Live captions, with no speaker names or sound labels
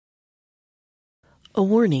A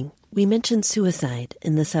warning, we mention suicide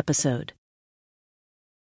in this episode.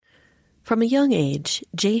 From a young age,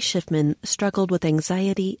 Jay Schiffman struggled with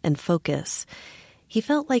anxiety and focus. He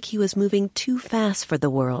felt like he was moving too fast for the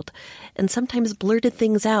world and sometimes blurted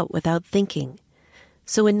things out without thinking.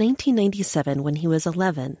 So in 1997, when he was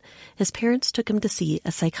 11, his parents took him to see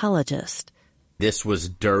a psychologist. This was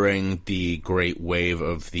during the great wave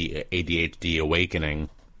of the ADHD awakening.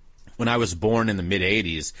 When I was born in the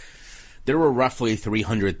mid-'80s, there were roughly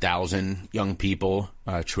 300,000 young people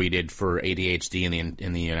treated for ADHD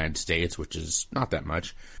in the United States, which is not that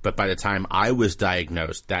much. But by the time I was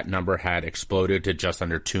diagnosed, that number had exploded to just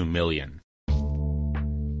under 2 million.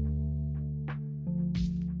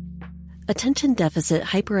 Attention deficit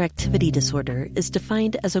hyperactivity disorder is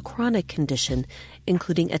defined as a chronic condition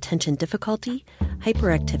including attention difficulty,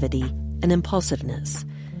 hyperactivity, and impulsiveness.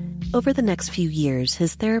 Over the next few years,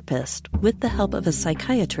 his therapist, with the help of a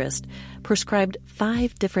psychiatrist, prescribed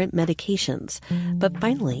 5 different medications, but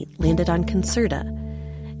finally landed on Concerta.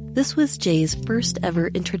 This was Jay's first ever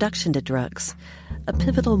introduction to drugs, a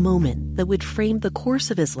pivotal moment that would frame the course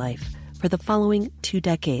of his life for the following 2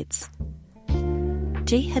 decades.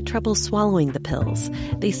 Jay had trouble swallowing the pills.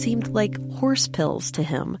 They seemed like horse pills to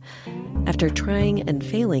him. After trying and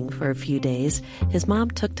failing for a few days, his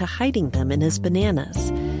mom took to hiding them in his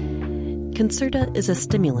bananas. Concerta is a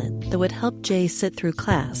stimulant that would help Jay sit through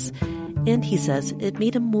class, and he says it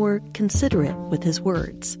made him more considerate with his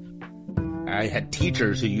words. I had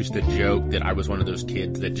teachers who used to joke that I was one of those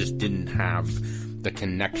kids that just didn't have the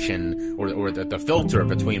connection or the filter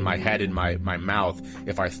between my head and my mouth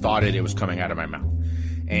if I thought it was coming out of my mouth.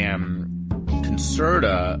 And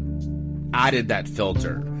Concerta added that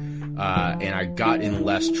filter. And I got in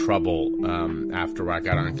less trouble after I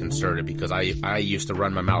got on Concerta because I used to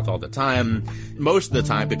run my mouth all the time. Most of the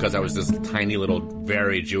time because I was this tiny little,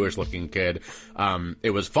 very Jewish-looking kid.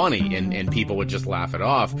 It was funny, and people would just laugh it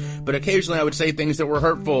off. But occasionally I would say things that were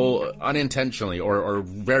hurtful unintentionally or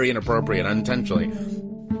very inappropriate unintentionally.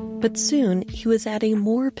 But soon he was adding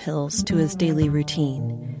more pills to his daily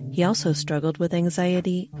routine. He also struggled with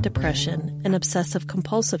anxiety, depression, and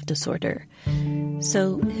obsessive-compulsive disorder.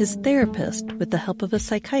 So his therapist, with the help of a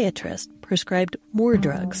psychiatrist, prescribed more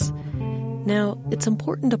drugs. Now, it's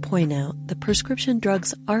important to point out that prescription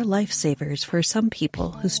drugs are lifesavers for some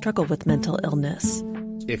people who struggle with mental illness.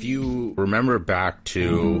 If you remember back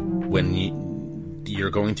to when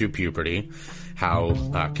you're going through puberty, how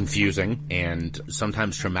confusing and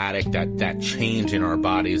sometimes traumatic that change in our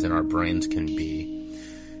bodies and our brains can be.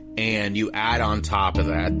 And you add on top of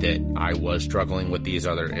that I was struggling with these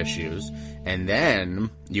other issues. And then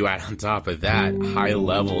you add on top of that high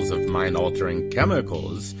levels of mind-altering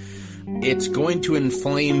chemicals. It's going to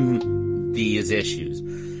inflame these issues.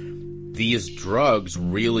 These drugs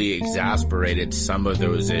really exacerbated some of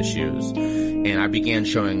those issues. And I began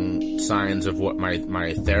showing signs of what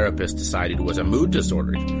my therapist decided was a mood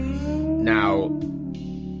disorder. Now,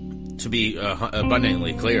 to be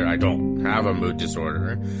abundantly clear, I don't have a mood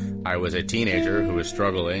disorder. I was a teenager who was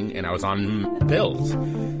struggling, and I was on pills.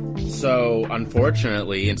 So,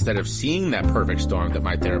 unfortunately, instead of seeing that perfect storm that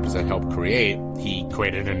my therapist had helped create, he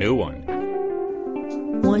created a new one.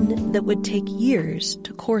 One that would take years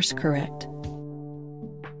to course correct.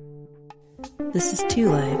 This is Two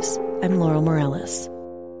Lives. I'm Laurel Morales.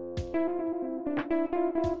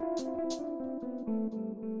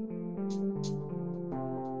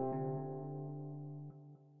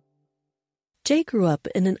 Jay grew up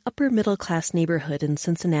in an upper-middle-class neighborhood in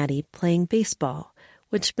Cincinnati playing baseball,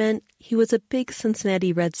 which meant he was a big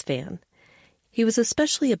Cincinnati Reds fan. He was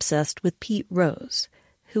especially obsessed with Pete Rose,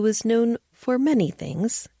 who was known for many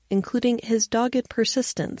things, including his dogged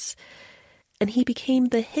persistence, and he became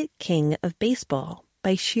the hit king of baseball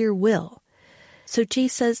by sheer will. So Jay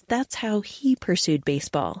says that's how he pursued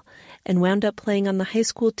baseball and wound up playing on the high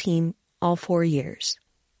school team all 4 years.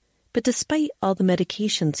 But despite all the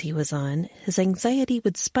medications he was on, his anxiety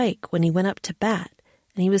would spike when he went up to bat,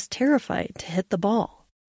 and he was terrified to hit the ball.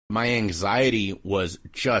 My anxiety was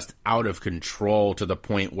just out of control to the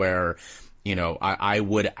point where, I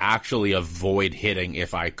would actually avoid hitting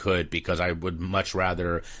if I could because I would much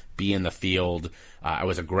rather be in the field. I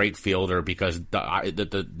was a great fielder because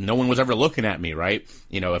no one was ever looking at me, right?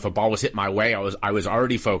 If a ball was hit my way, I was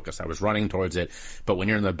already focused. I was running towards it. But when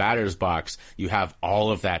you're in the batter's box, you have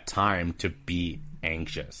all of that time to be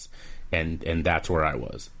anxious. And that's where I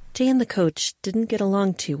was. Jay and the coach didn't get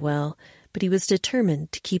along too well, but he was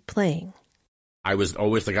determined to keep playing. I was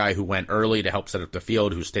always the guy who went early to help set up the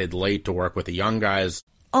field, who stayed late to work with the young guys.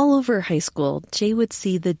 All over high school, Jay would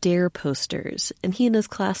see the DARE posters, and he and his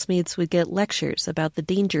classmates would get lectures about the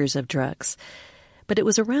dangers of drugs. But it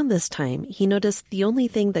was around this time he noticed the only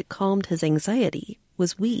thing that calmed his anxiety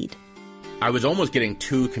was weed. I was almost getting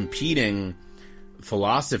two competing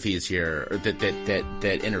philosophies here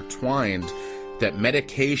that intertwined, that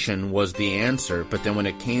medication was the answer, but then when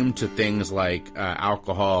it came to things like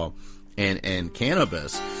alcohol and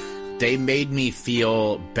cannabis, they made me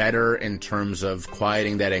feel better in terms of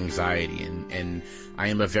quieting that anxiety. And I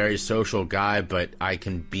am a very social guy, but I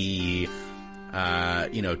can be,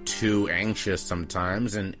 too anxious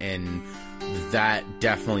sometimes, and that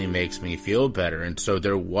definitely makes me feel better. And so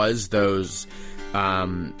there was those,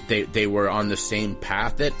 they were on the same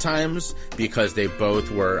path at times, because they both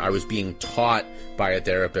were, I was being taught by a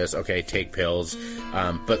therapist, okay, take pills,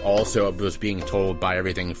 but also I was being told by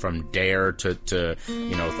everything from DARE to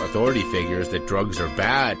authority figures that drugs are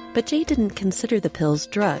bad. But Jay didn't consider the pills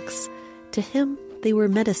drugs. To him, they were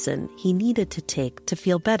medicine he needed to take to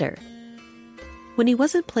feel better. When he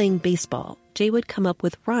wasn't playing baseball, Jay would come up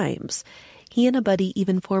with rhymes. He and a buddy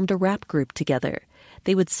even formed a rap group together.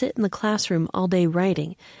 They would sit in the classroom all day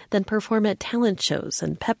writing, then perform at talent shows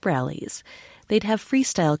and pep rallies. They'd have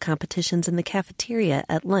freestyle competitions in the cafeteria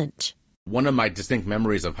at lunch. One of my distinct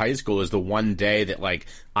memories of high school is the one day that,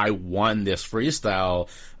 I won this freestyle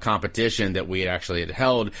competition that we had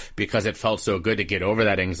held, because it felt so good to get over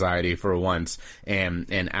that anxiety for once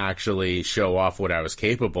and actually show off what I was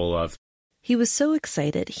capable of. He was so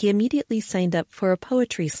excited, he immediately signed up for a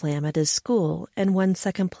poetry slam at his school and won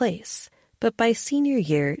second place. But by senior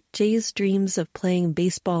year, Jay's dreams of playing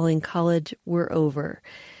baseball in college were over.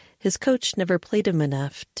 His coach never played him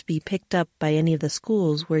enough to be picked up by any of the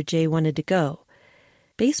schools where Jay wanted to go.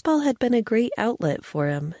 Baseball had been a great outlet for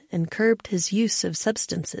him and curbed his use of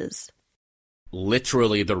substances.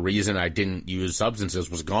 Literally, the reason I didn't use substances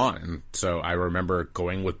was gone. And so I remember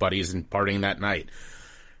going with buddies and partying that night.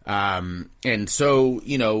 And so,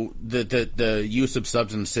 the use of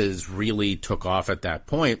substances really took off at that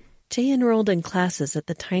point. Jay enrolled in classes at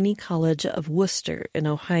the tiny college of Worcester in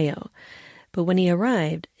Ohio. But when he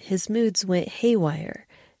arrived, his moods went haywire.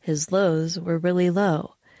 His lows were really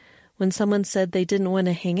low. When someone said they didn't want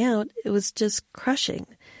to hang out, it was just crushing.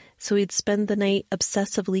 So he'd spend the night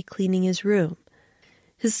obsessively cleaning his room.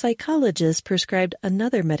 His psychologist prescribed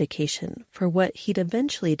another medication for what he'd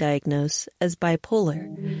eventually diagnose as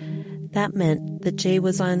bipolar. That meant that Jay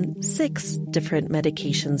was on 6 different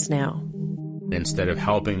medications now. Instead of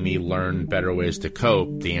helping me learn better ways to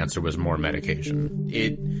cope, the answer was more medication.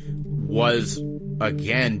 It was,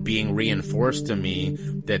 again, being reinforced to me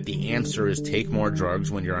that the answer is take more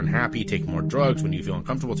drugs. When you're unhappy, take more drugs. When you feel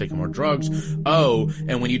uncomfortable, take more drugs. Oh,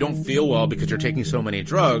 and when you don't feel well because you're taking so many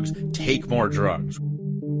drugs, take more drugs.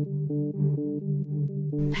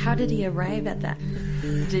 How did he arrive at that?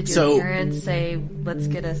 Did your parents say, let's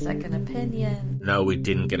get a second opinion? No, we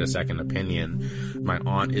didn't get a second opinion. My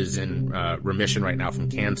aunt is in remission right now from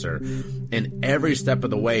cancer. And every step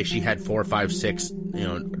of the way, she had 4, 5, 6,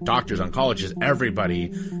 doctors, oncologists, everybody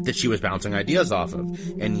that she was bouncing ideas off of.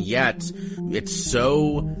 And yet, it's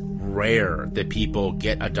so rare that people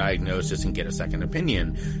get a diagnosis and get a second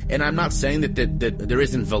opinion. And I'm not saying that there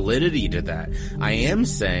isn't validity to that. I am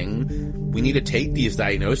saying we need to take these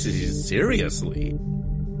diagnoses seriously.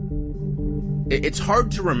 It's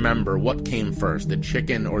hard to remember what came first, the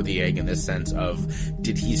chicken or the egg, in the sense of,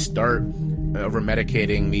 did he start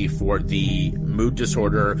over-medicating me for the mood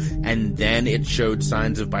disorder and then it showed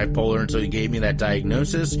signs of bipolar and so he gave me that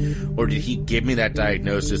diagnosis? Or did he give me that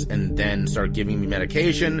diagnosis and then start giving me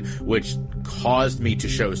medication, which caused me to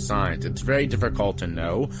show signs? It's very difficult to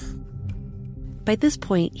know. By this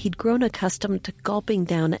point, he'd grown accustomed to gulping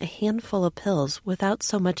down a handful of pills without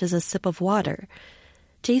so much as a sip of water.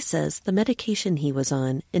 Jay says the medication he was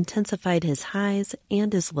on intensified his highs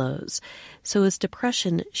and his lows, so his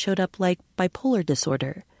depression showed up like bipolar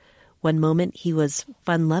disorder. One moment he was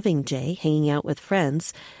fun-loving Jay, hanging out with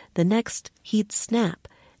friends. The next, he'd snap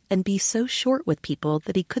and be so short with people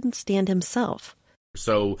that he couldn't stand himself.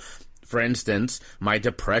 So, for instance, my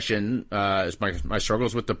depression, my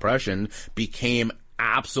struggles with depression became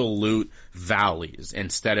absolute valleys.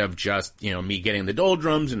 Instead of just, me getting the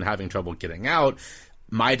doldrums and having trouble getting out,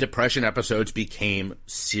 my depression episodes became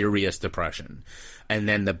serious depression. And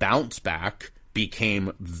then the bounce back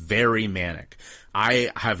became very manic.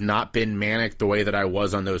 I have not been manic the way that I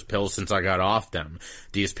was on those pills since I got off them.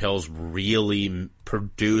 These pills really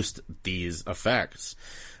produced these effects.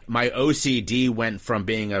 My OCD went from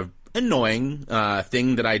being a annoying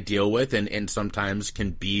thing that I deal with and sometimes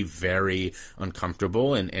can be very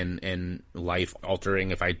uncomfortable and life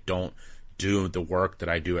altering if I don't do the work that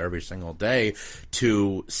I do every single day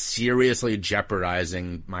to seriously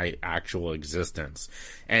jeopardizing my actual existence.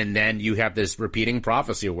 And then you have this repeating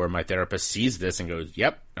prophecy where my therapist sees this and goes,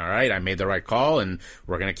 yep, all right, I made the right call and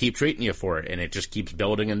we're going to keep treating you for it. And it just keeps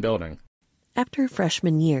building and building. After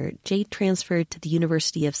freshman year, Jay transferred to the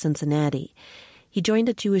University of Cincinnati. He joined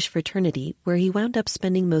a Jewish fraternity where he wound up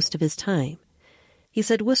spending most of his time. He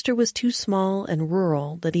said Worcester was too small and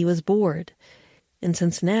rural, that he was bored. In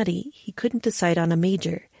Cincinnati, he couldn't decide on a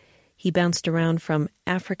major. He bounced around from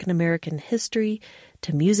African American history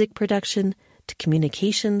to music production to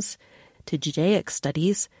communications to Judaic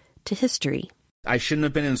studies to history. I shouldn't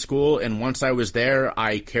have been in school, and once I was there,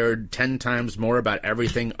 I cared 10 times more about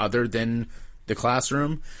everything other than the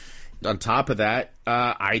classroom. On top of that,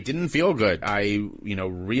 I didn't feel good. I,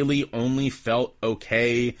 really only felt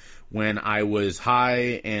okay when I was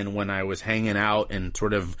high and when I was hanging out and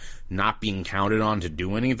sort of not being counted on to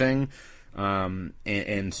do anything.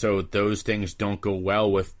 And so those things don't go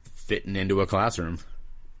well with fitting into a classroom.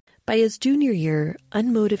 By his junior year,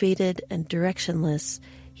 unmotivated and directionless,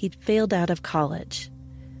 he'd failed out of college.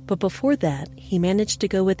 But before that, he managed to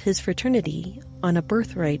go with his fraternity on a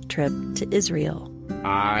birthright trip to Israel.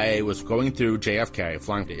 I was going through JFK,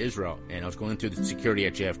 flying to Israel, and I was going through the security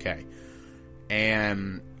at JFK.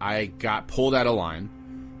 And I got pulled out of line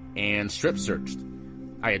and strip searched.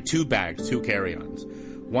 I had 2 bags, 2 carry-ons.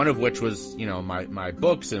 One of which was, my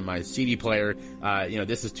books and my CD player.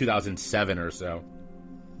 This is 2007 or so.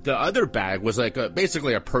 The other bag was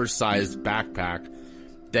basically a purse-sized backpack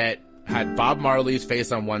that had Bob Marley's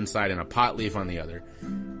face on one side and a pot leaf on the other.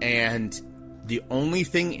 And the only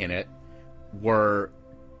thing in it were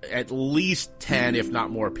at least 10, if not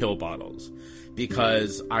more, pill bottles.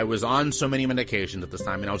 Because I was on so many medications at this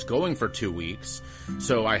time, and I was going for 2 weeks,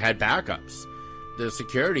 so I had backups. The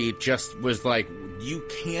security just was like, you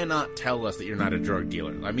cannot tell us that you're not a drug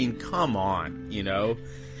dealer. I mean, come on,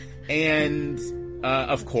 And,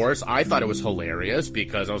 of course, I thought it was hilarious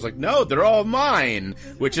because I was like, no, they're all mine,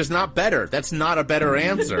 which is not better. That's not a better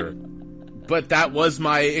answer. But that was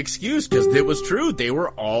my excuse because it was true. They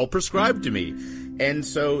were all prescribed to me. And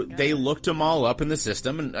so they looked them all up in the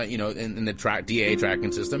system and, in the DA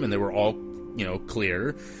tracking system, and they were all,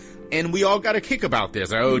 clear. And we all got a kick about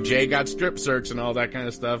this. Oh, Jay got strip searched and all that kind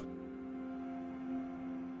of stuff.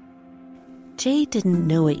 Jay didn't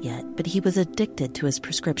know it yet, but he was addicted to his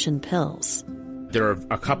prescription pills. There are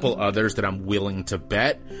a couple others that I'm willing to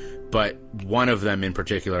bet, but one of them in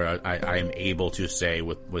particular I am able to say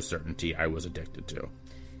with certainty I was addicted to.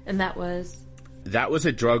 And that was? That was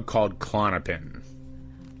a drug called Klonopin.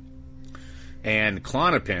 And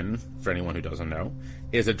Klonopin, for anyone who doesn't know,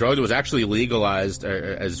 is a drug that was actually legalized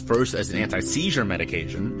as an anti-seizure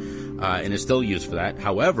medication, and is still used for that.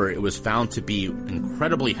 However, it was found to be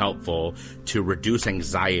incredibly helpful to reduce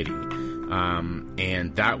anxiety.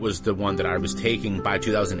 And that was the one that I was taking by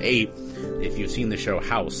 2008. If you've seen the show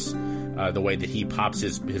House, the way that he pops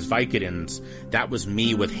his Vicodins, that was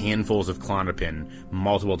me with handfuls of Klonopin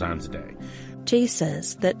multiple times a day. Jay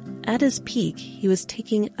says that at his peak, he was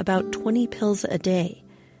taking about 20 pills a day,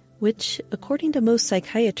 which, according to most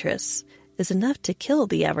psychiatrists, is enough to kill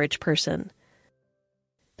the average person.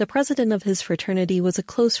 The president of his fraternity was a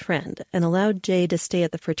close friend and allowed Jay to stay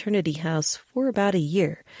at the fraternity house for about a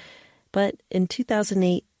year. But in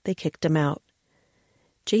 2008, they kicked him out.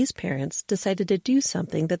 Jay's parents decided to do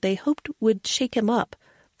something that they hoped would shake him up,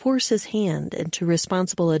 force his hand into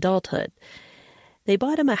responsible adulthood. They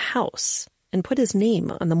bought him a house and put his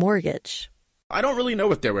name on the mortgage. I don't really know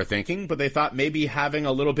what they were thinking, but they thought maybe having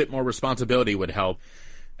a little bit more responsibility would help.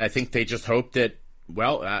 I think they just hoped that,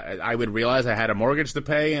 I would realize I had a mortgage to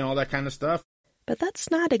pay and all that kind of stuff. But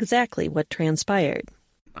that's not exactly what transpired.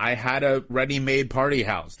 I had a ready-made party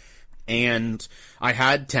house. And I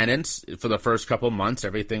had tenants for the first couple months.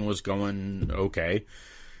 Everything was going okay.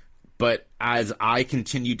 But as I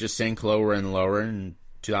continued to sink lower and lower in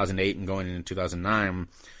 2008 and going into 2009,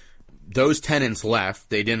 those tenants left.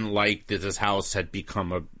 They didn't like that this house had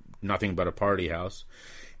become nothing but a party house.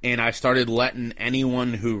 And I started letting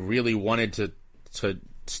anyone who really wanted to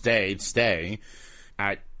stay.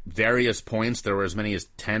 At various points, there were as many as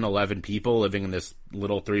 10, 11 people living in this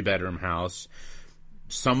little 3-bedroom house.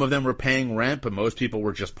 Some of them were paying rent, but most people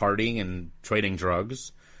were just partying and trading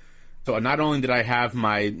drugs. So not only did I have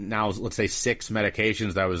my now, let's say, 6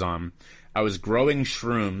 medications that I was on, I was growing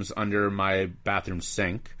shrooms under my bathroom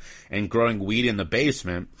sink and growing weed in the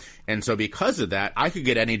basement. And so because of that, I could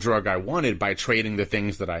get any drug I wanted by trading the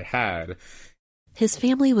things that I had. His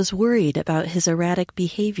family was worried about his erratic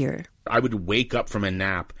behavior. I would wake up from a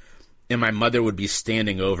nap and my mother would be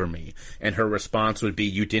standing over me, and her response would be,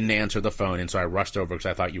 "You didn't answer the phone," and so I rushed over because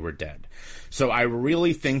I thought you were dead. So I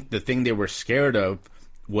really think the thing they were scared of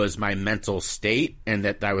was my mental state and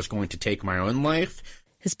that I was going to take my own life.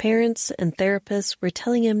 His parents and therapists were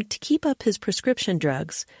telling him to keep up his prescription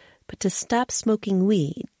drugs, but to stop smoking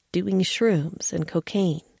weed, doing shrooms and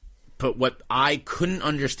cocaine. But what I couldn't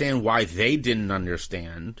understand why they didn't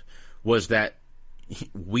understand was that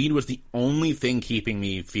weed was the only thing keeping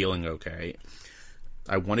me feeling okay.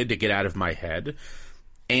 I wanted to get out of my head,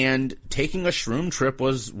 and taking a shroom trip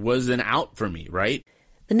was an out for me, right?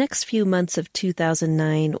 The next few months of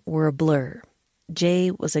 2009 were a blur.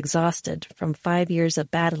 Jay was exhausted from 5 years of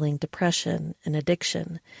battling depression and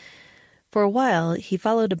addiction. For a while, he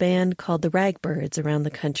followed a band called the Ragbirds around the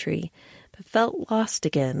country, but felt lost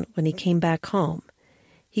again when he came back home.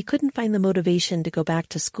 He couldn't find the motivation to go back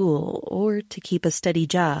to school or to keep a steady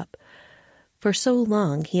job. For so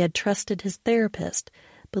long, he had trusted his therapist,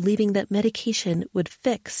 believing that medication would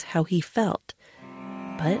fix how he felt.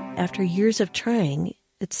 But after years of trying,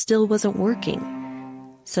 it still wasn't working.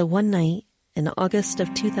 So one night, in August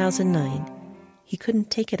of 2009, he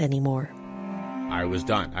couldn't take it anymore. I was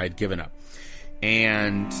done. I had given up.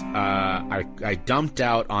 And I dumped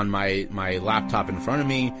out on my laptop in front of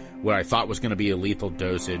me what I thought was going to be a lethal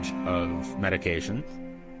dosage of medication,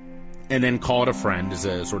 and then called a friend as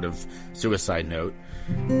a sort of suicide note.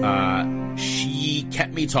 She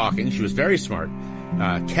kept me talking. She was very smart.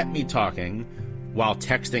 Kept me talking while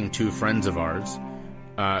texting two friends of ours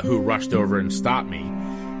who rushed over and stopped me.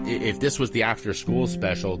 If this was the after-school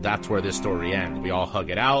special, that's where this story ends. We all hug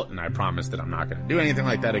it out, and I promise that I'm not going to do anything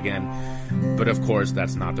like that again. But of course,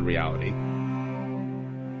 that's not the reality.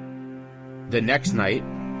 The next night,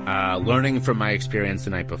 learning from my experience the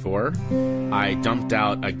night before, I dumped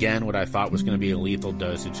out again what I thought was going to be a lethal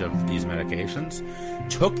dosage of these medications,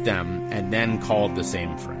 took them, and then called the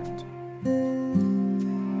same friend.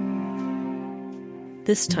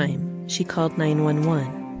 This time, she called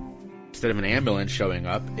 911. Instead of an ambulance showing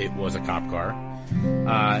up, it was a cop car.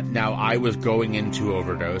 Now, I was going into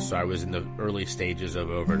overdose, so I was in the early stages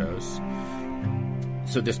of overdose.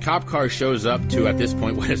 So this cop car shows up to, at this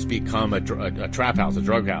point, what has become a trap house, a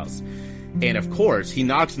drug house. And of course, he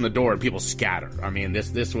knocks on the door and people scatter. I mean,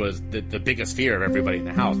 this was the biggest fear of everybody in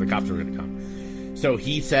the house. The cops were going to come. So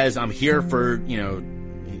he says, "I'm here for," he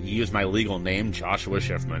used my legal name, Joshua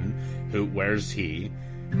Schiffman. Where's he?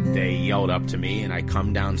 They yelled up to me, and I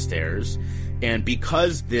come downstairs. And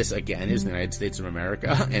because this, again, is the United States of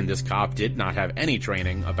America, and this cop did not have any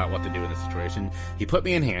training about what to do in this situation, he put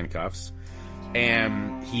me in handcuffs,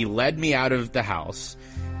 and he led me out of the house,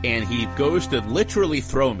 and he goes to literally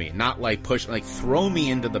throw me, not like push, like throw me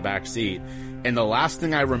into the back seat. And the last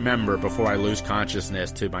thing I remember before I lose consciousness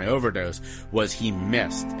to my overdose was he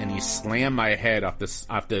missed, and he slammed my head off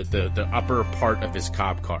the upper part of his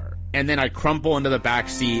cop car. And then I crumple into the back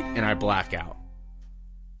seat and I black out.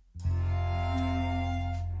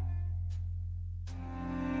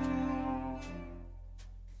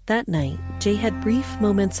 That night, Jay had brief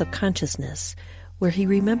moments of consciousness where he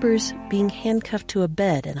remembers being handcuffed to a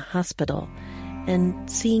bed in a hospital and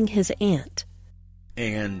seeing his aunt.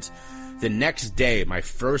 And the next day, my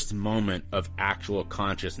first moment of actual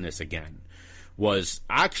consciousness again was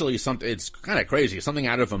actually something, it's kind of crazy, something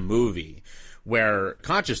out of a movie, where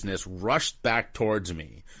consciousness rushed back towards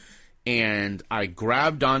me, and I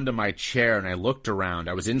grabbed onto my chair and I looked around.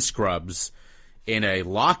 I was in scrubs in a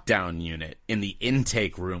lockdown unit in the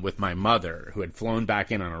intake room with my mother, who had flown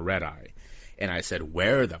back in on a red eye. And I said,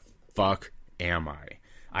 "Where the fuck am I?"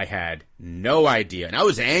 I had no idea. And I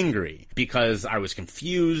was angry because I was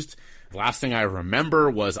confused. The last thing I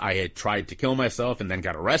remember was I had tried to kill myself and then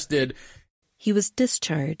got arrested. He was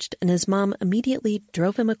discharged, and his mom immediately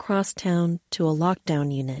drove him across town to a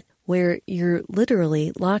lockdown unit where you're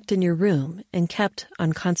literally locked in your room and kept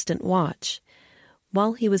on constant watch.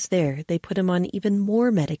 While he was there, they put him on even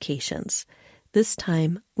more medications, this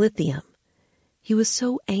time lithium. He was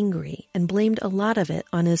so angry and blamed a lot of it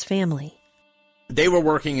on his family. They were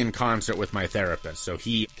working in concert with my therapist, so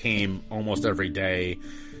he came almost every day.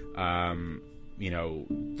 The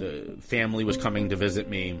family was coming to visit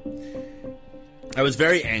me. I was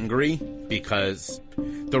very angry because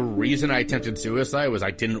the reason I attempted suicide was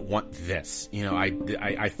I didn't want this.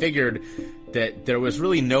 I figured that there was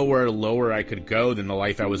really nowhere lower I could go than the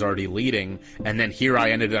life I was already leading, and then here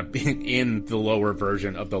I ended up being in the lower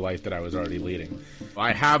version of the life that I was already leading.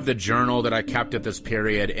 I have the journal that I kept at this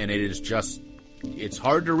period, and it is just, it's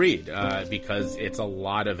hard to read because it's a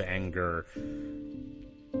lot of anger.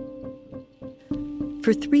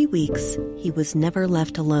 For 3 weeks, he was never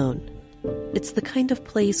left alone. It's the kind of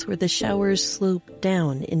place where the showers slope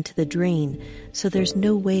down into the drain, so there's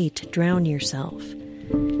no way to drown yourself.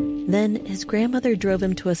 Then his grandmother drove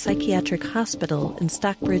him to a psychiatric hospital in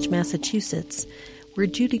Stockbridge, Massachusetts, where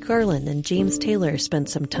Judy Garland and James Taylor spent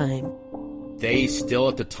some time. They still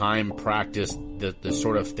at the time practiced the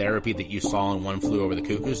sort of therapy that you saw in One Flew Over the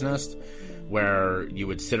Cuckoo's Nest, where you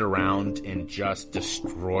would sit around and just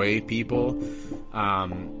destroy people.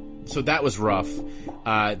 So that was rough.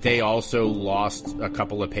 They also lost a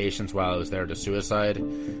couple of patients while I was there to suicide.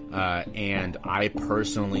 And I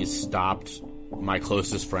personally stopped my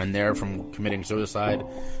closest friend there from committing suicide.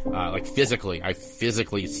 Physically. I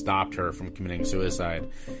physically stopped her from committing suicide.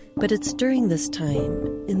 But it's during this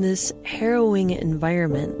time, in this harrowing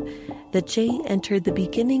environment, that Jay entered the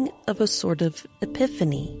beginning of a sort of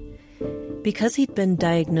epiphany. Because he'd been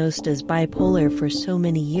diagnosed as bipolar for so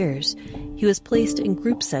many years, he was placed in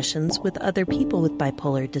group sessions with other people with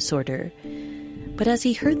bipolar disorder. But as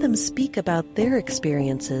he heard them speak about their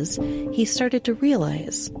experiences, he started to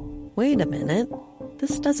realize, wait a minute,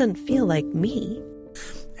 this doesn't feel like me.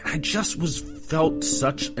 I just felt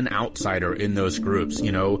such an outsider in those groups,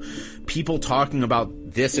 people talking about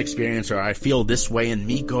this experience, or I feel this way, and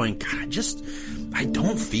me going, God, I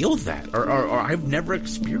don't feel that, or I've never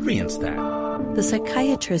experienced that. The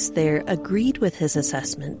psychiatrist there agreed with his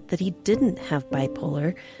assessment that he didn't have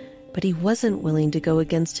bipolar, but he wasn't willing to go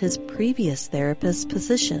against his previous therapist's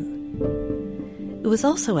position. It was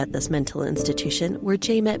also at this mental institution where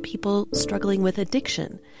Jay met people struggling with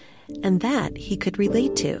addiction, and that he could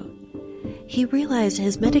relate to. He realized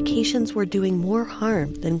his medications were doing more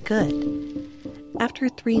harm than good. After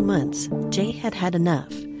 3 months, Jay had had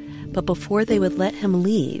enough, but before they would let him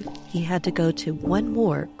leave, he had to go to one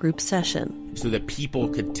more group session. So that people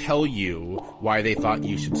could tell you why they thought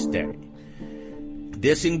you should stay.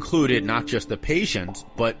 This included not just the patient,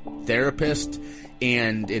 but therapist,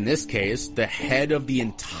 and in this case, the head of the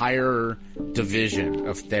entire division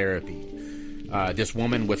of therapy. This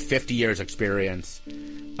woman with 50 years experience,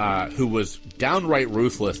 who was downright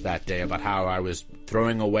ruthless that day about how I was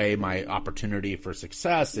throwing away my opportunity for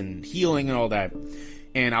success and healing and all that.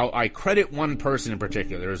 And I credit one person in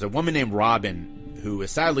particular. There was a woman named Robin, who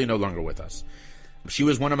is sadly no longer with us. She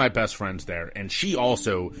was one of my best friends there, and she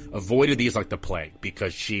also avoided these like the plague,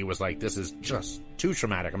 because she was like, this is just too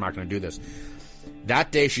traumatic, I'm not going to do this.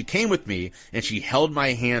 That day she came with me, and she held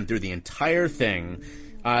my hand through the entire thing,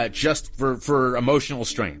 just for emotional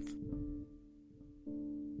strength.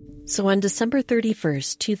 So on December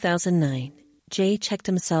 31st, 2009, Jay checked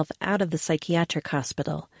himself out of the psychiatric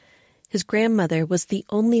hospital. His grandmother was the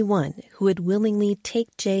only one who would willingly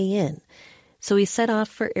take Jay in, so he set off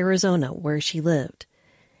for Arizona, where she lived.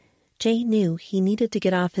 Jay knew he needed to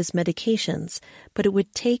get off his medications, but it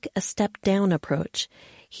would take a step-down approach.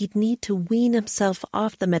 He'd need to wean himself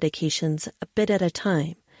off the medications a bit at a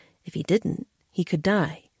time. If he didn't, he could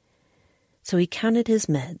die. So he counted his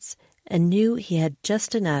meds and knew he had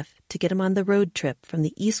just enough to get him on the road trip from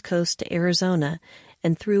the East Coast to Arizona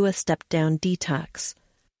and through a step-down detox.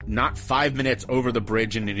 Not 5 minutes over the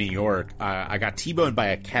bridge into New York, I got T-boned by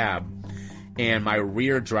a cab, and my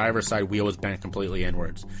rear driver's side wheel was bent completely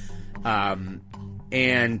inwards.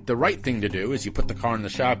 And the right thing to do is you put the car in the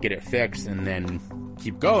shop, get it fixed, and then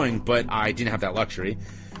keep going, but I didn't have that luxury.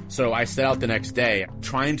 So I set out the next day,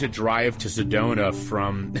 trying to drive to Sedona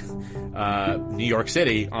from New York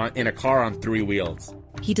City in a car on 3 wheels.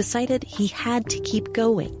 He decided he had to keep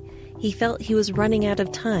going. He felt he was running out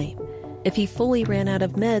of time. If he fully ran out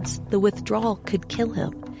of meds, the withdrawal could kill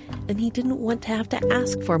him, and he didn't want to have to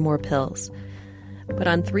ask for more pills. But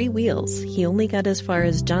on 3 wheels, he only got as far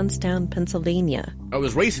as Johnstown, Pennsylvania. I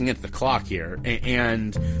was racing into the clock here,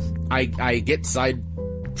 and I get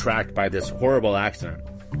sidetracked by this horrible accident.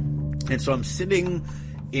 And so I'm sitting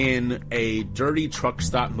in a dirty truck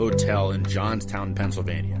stop motel in Johnstown,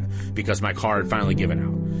 Pennsylvania, because my car had finally given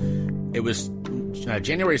out. It was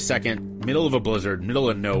January 2nd, middle of a blizzard, middle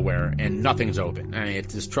of nowhere, and nothing's open. I mean,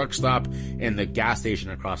 it's this truck stop and the gas station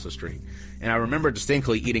across the street. And I remember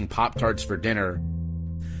distinctly eating Pop-Tarts for dinner.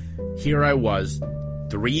 Here I was,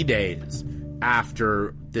 3 days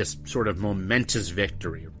after this sort of momentous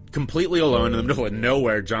victory, completely alone in the middle of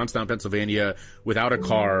nowhere, Johnstown, Pennsylvania, without a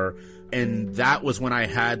car. And that was when I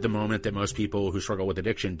had the moment that most people who struggle with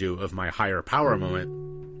addiction do, of my higher power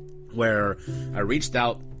moment, where I reached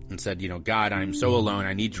out and said, God, I'm so alone,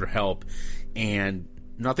 I need your help. And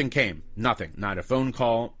nothing came. Nothing. Not a phone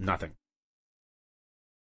call, nothing.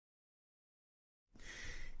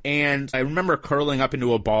 And I remember curling up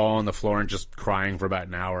into a ball on the floor and just crying for about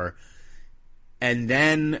an hour. And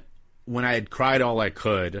then when I had cried all I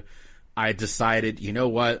could, I decided, you know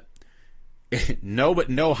what?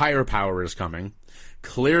 no higher power is coming.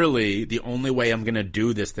 Clearly, the only way I'm going to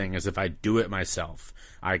do this thing is if I do it myself.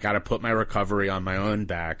 I got to put my recovery on my own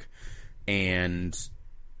back and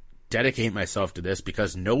dedicate myself to this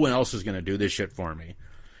because no one else is going to do this shit for me.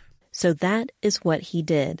 So that is what he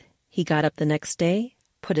did. He got up the next day,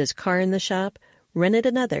 put his car in the shop, rented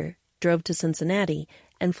another, drove to Cincinnati,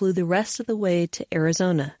 and flew the rest of the way to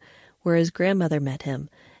Arizona, where his grandmother met him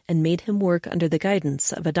and made him work under the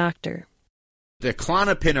guidance of a doctor. The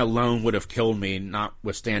Klonopin alone would have killed me,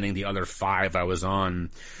 notwithstanding the other 5 I was on.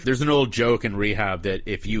 There's an old joke in rehab that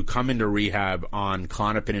if you come into rehab on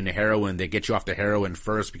Klonopin and heroin, they get you off the heroin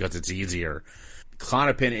first because it's easier.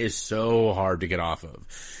 Klonopin is so hard to get off of.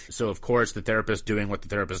 So, of course, the therapist doing what the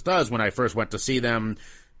therapist does, when I first went to see them,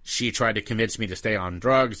 she tried to convince me to stay on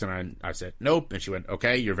drugs, and I said, nope. And she went,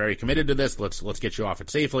 okay, you're very committed to this. Let's get you off it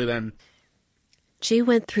safely then. Jay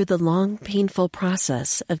went through the long, painful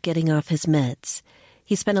process of getting off his meds.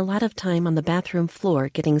 He spent a lot of time on the bathroom floor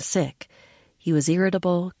getting sick. He was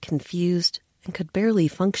irritable, confused, and could barely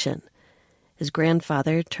function. His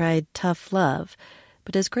grandfather tried tough love,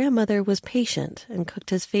 but his grandmother was patient and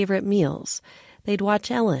cooked his favorite meals. They'd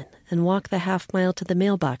watch Ellen and walk the half-mile to the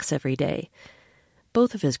mailbox every day.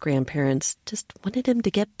 Both of his grandparents just wanted him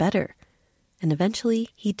to get better, and eventually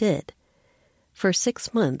he did. For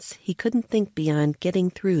 6 months, he couldn't think beyond getting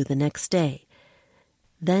through the next day.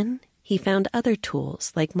 Then he found other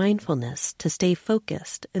tools like mindfulness to stay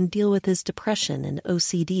focused and deal with his depression and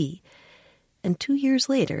OCD. And 2 years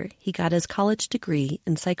later, he got his college degree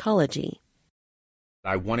in psychology.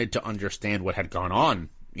 I wanted to understand what had gone on,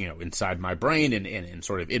 inside my brain and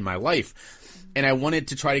sort of in my life. And I wanted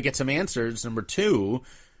to try to get some answers, number 2,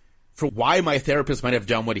 for why my therapist might have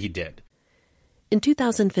done what he did. In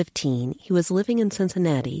 2015, he was living in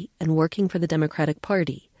Cincinnati and working for the Democratic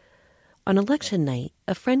Party. On election night,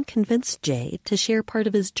 a friend convinced Jay to share part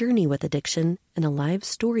of his journey with addiction in a live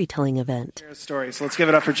storytelling event. Story, so let's give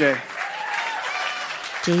it up for Jay.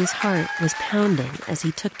 Jay's heart was pounding as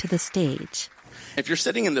he took to the stage. If you're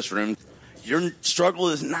sitting in this room, your struggle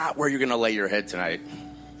is not where you're going to lay your head tonight.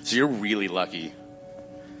 So you're really lucky.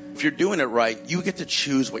 If you're doing it right, you get to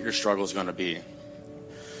choose what your struggle is going to be.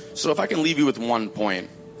 So if I can leave you with one point,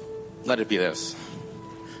 let it be this.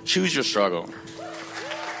 Choose your struggle.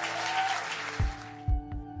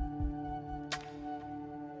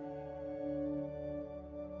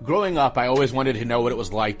 Growing up, I always wanted to know what it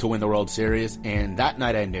was like to win the World Series, and that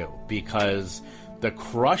night I knew, because the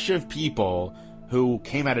crush of people who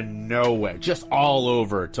came out of nowhere, just all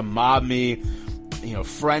over, to mob me,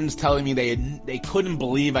 friends telling me they couldn't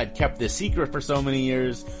believe I'd kept this secret for so many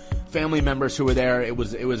years, family members who were there. It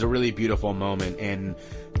was a really beautiful moment, and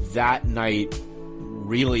that night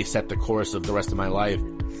really set the course of the rest of my life.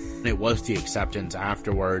 It was the acceptance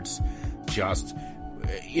afterwards, just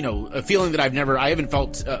a feeling that I haven't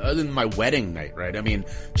felt other than my wedding night, right? I mean,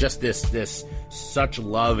 just this such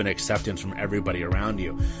love and acceptance from everybody around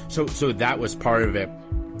you. So that was part of it.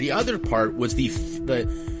 The other part was the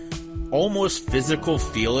almost physical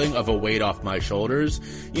feeling of a weight off my shoulders.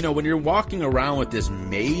 When you're walking around with this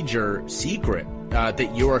major secret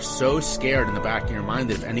that you are so scared in the back of your mind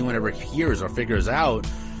that if anyone ever hears or figures out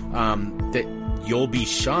that you'll be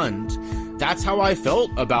shunned. That's how I felt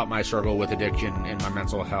about my struggle with addiction and my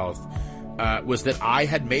mental health, was that I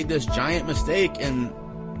had made this giant mistake. And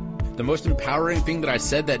the most empowering thing that I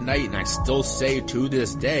said that night, and I still say to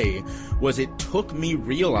this day, was it took me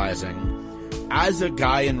realizing, as a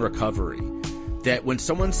guy in recovery, that when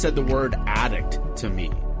someone said the word addict to me,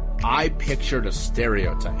 I pictured a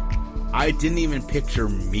stereotype. I didn't even picture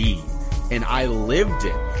me, and I lived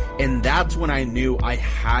it. And that's when I knew I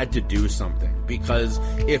had to do something, because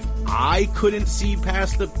if I couldn't see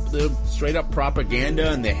past the straight up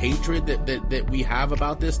propaganda and the hatred that we have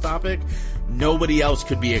about this topic, nobody else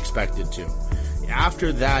could be expected to.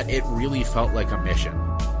 After that, it really felt like a mission.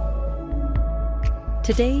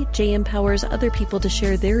 Today, Jay empowers other people to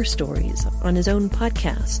share their stories on his own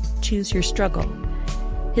podcast, Choose Your Struggle.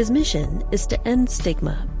 His mission is to end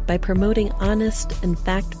stigma by promoting honest and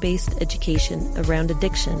fact-based education around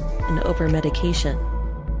addiction and over-medication.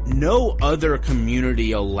 No other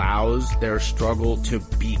community allows their struggle to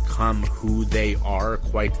become who they are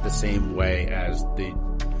quite the same way as the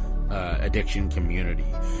addiction community.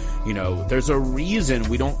 There's a reason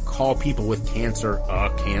we don't call people with cancer a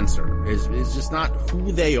cancer. It's just not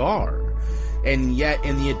who they are. And yet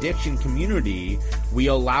in the addiction community, we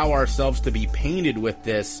allow ourselves to be painted with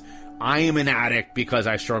this, I am an addict because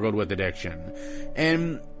I struggled with addiction.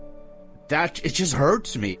 And it just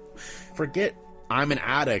hurts me. Forget I'm an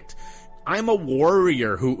addict. I'm a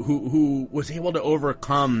warrior who was able to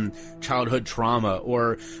overcome childhood trauma,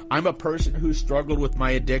 or I'm a person who struggled with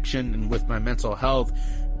my addiction and with my mental health,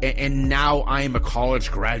 and now I'm a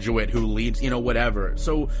college graduate who leads, whatever.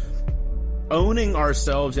 So owning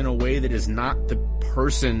ourselves in a way that is not the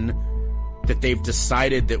person that they've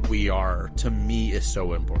decided that we are, to me, is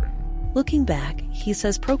so important. Looking back, he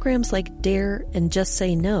says programs like DARE and Just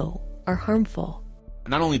Say No are harmful.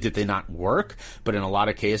 Not only did they not work, but in a lot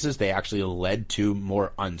of cases, they actually led to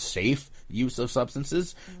more unsafe use of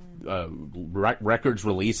substances. Records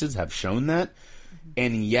releases have shown that.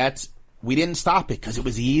 And yet, we didn't stop it because it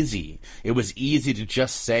was easy. It was easy to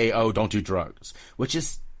just say, oh, don't do drugs, which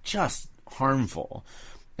is just harmful.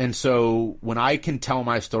 And so when I can tell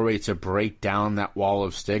my story to break down that wall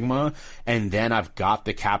of stigma, and then I've got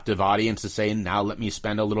the captive audience to say, now let me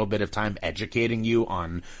spend a little bit of time educating you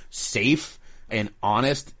on safe and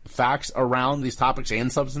honest facts around these topics and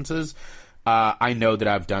substances, I know that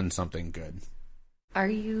I've done something good. Are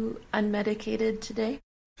you unmedicated today?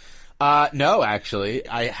 No, actually.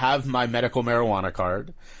 I have my medical marijuana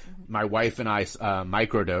card. My wife and I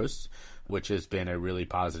microdose, which has been a really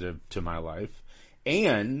positive to my life.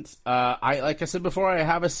 And like I said before, I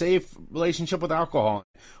have a safe relationship with alcohol.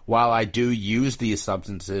 While I do use these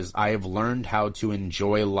substances, I have learned how to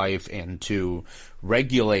enjoy life and to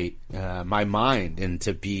regulate my mind and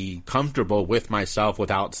to be comfortable with myself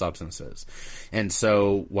without substances. And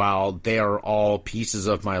so while they are all pieces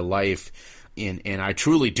of my life, and I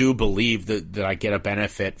truly do believe that I get a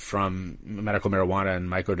benefit from medical marijuana and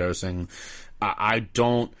microdosing, I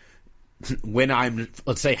don't. When I'm,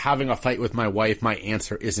 let's say, having a fight with my wife, my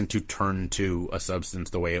answer isn't to turn to a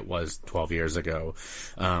substance the way it was 12 years ago.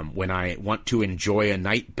 When I want to enjoy a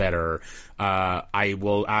night better, I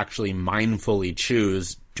will actually mindfully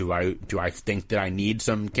choose, do I think that I need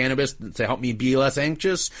some cannabis to help me be less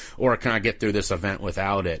anxious, or can I get through this event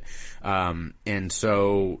without it? And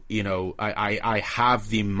so, I have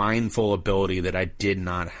the mindful ability that I did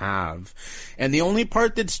not have. And the only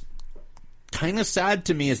part that's kind of sad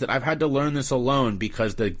to me is that I've had to learn this alone,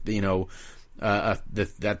 because that's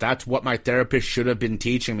what my therapist should have been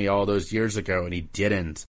teaching me all those years ago, and he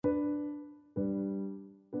didn't.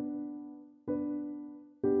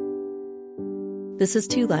 This is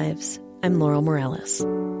Two Lives. I'm Laurel Morales.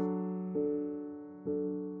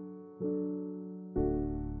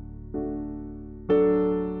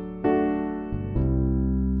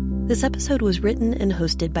 This episode was written and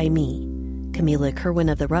hosted by me. Camila Kerwin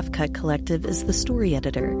of the Rough Cut Collective is the story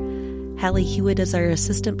editor. Hallie Hewitt is our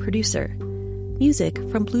assistant producer. Music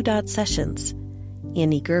from Blue Dot Sessions.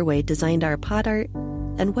 Annie Gerway designed our pod art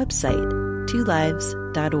and website,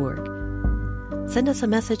 twolives.org. Send us a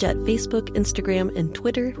message at Facebook, Instagram, and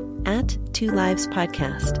Twitter at Two Lives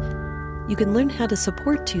Podcast. You can learn how to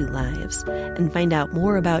support Two Lives and find out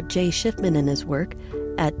more about Jay Schiffman and his work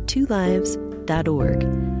at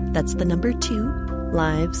twolives.org. That's the number 2,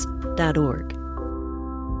 lives.org.